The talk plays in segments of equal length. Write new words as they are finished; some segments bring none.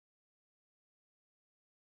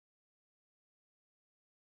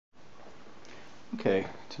Okay,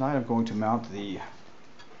 tonight I'm going to mount the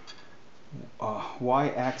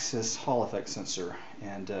Y-axis Hall effect sensor,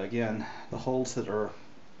 and again, the holes that are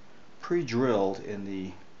pre-drilled in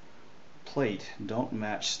the plate don't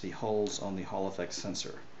match the holes on the Hall effect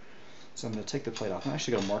sensor. So I'm going to take the plate off. I'm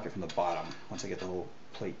actually going to mark it from the bottom once I get the whole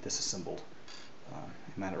plate disassembled.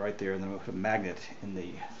 Mount it right there, and then we'll put a magnet in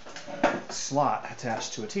the slot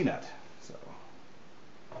attached to a T-nut. So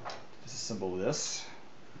disassemble this.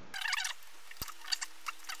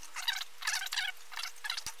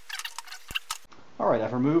 Alright,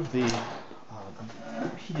 I've removed the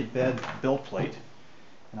heated bed build plate,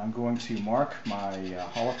 and I'm going to mark my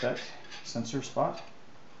Hall effect sensor spot.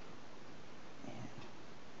 And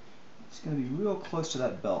it's going to be real close to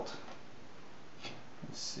that belt.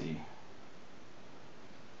 Let's see.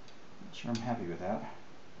 Make sure I'm happy with that.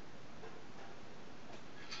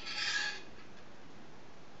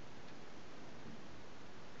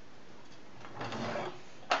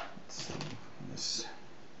 Let's see when this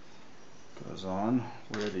goes on,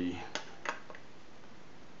 where the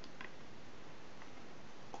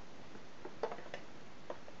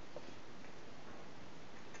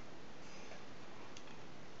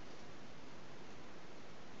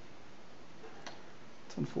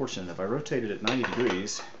it's unfortunate. If I rotated it 90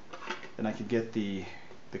 degrees, then I could get the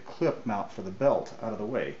clip mount for the belt out of the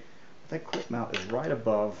way. But that clip mount is right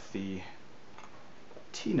above the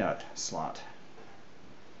T-nut slot.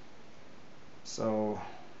 So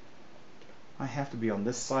I have to be on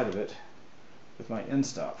this side of it with my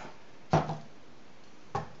endstop. That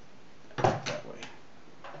way.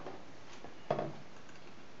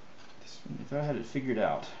 If I had it figured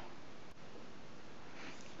out.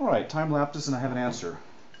 Alright, time lapses and I have an answer.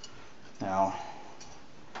 Now,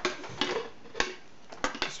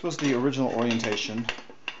 this was the original orientation,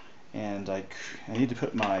 and I need to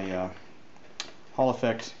put my Hall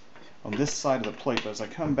effect on this side of the plate, but as I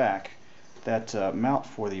come back, that mount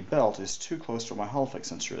for the belt is too close to where my Hall effect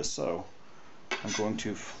sensor is, so I'm going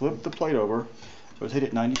to flip the plate over, rotate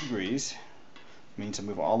it 90 degrees, means I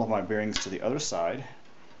move all of my bearings to the other side,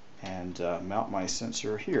 and mount my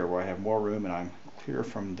sensor here where I have more room and I'm clear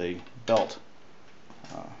from the belt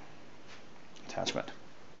attachment.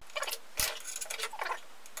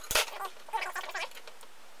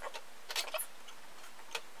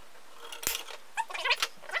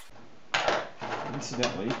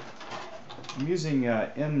 Incidentally, I'm using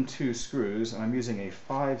M2 screws, and I'm using a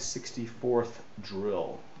 5/64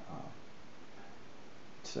 drill.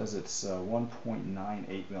 It says it's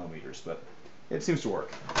 1.98 millimeters, but it seems to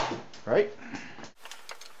work, right?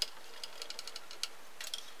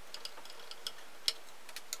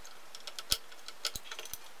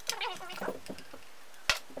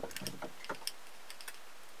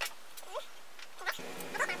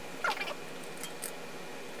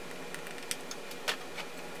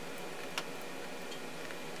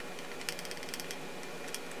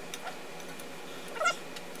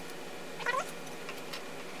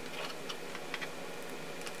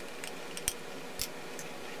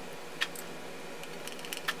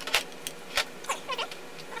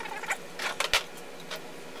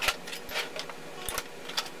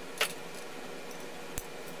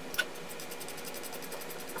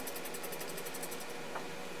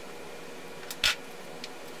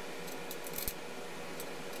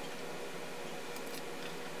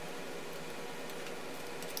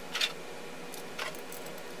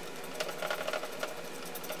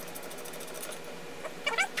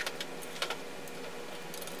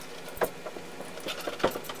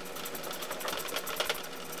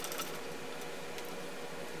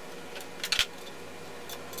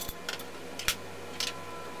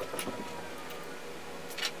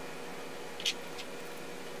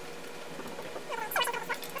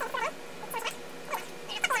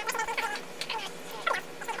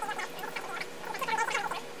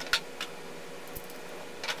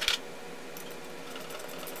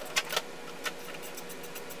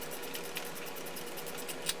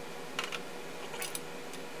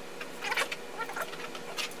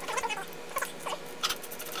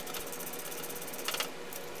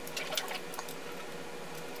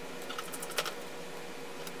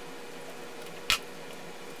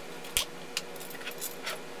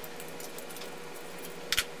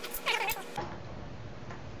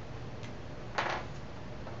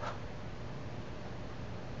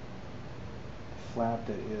 Flap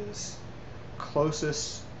that is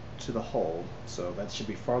closest to the hole, so that should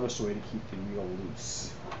be farthest away to keep the wheel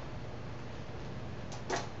loose.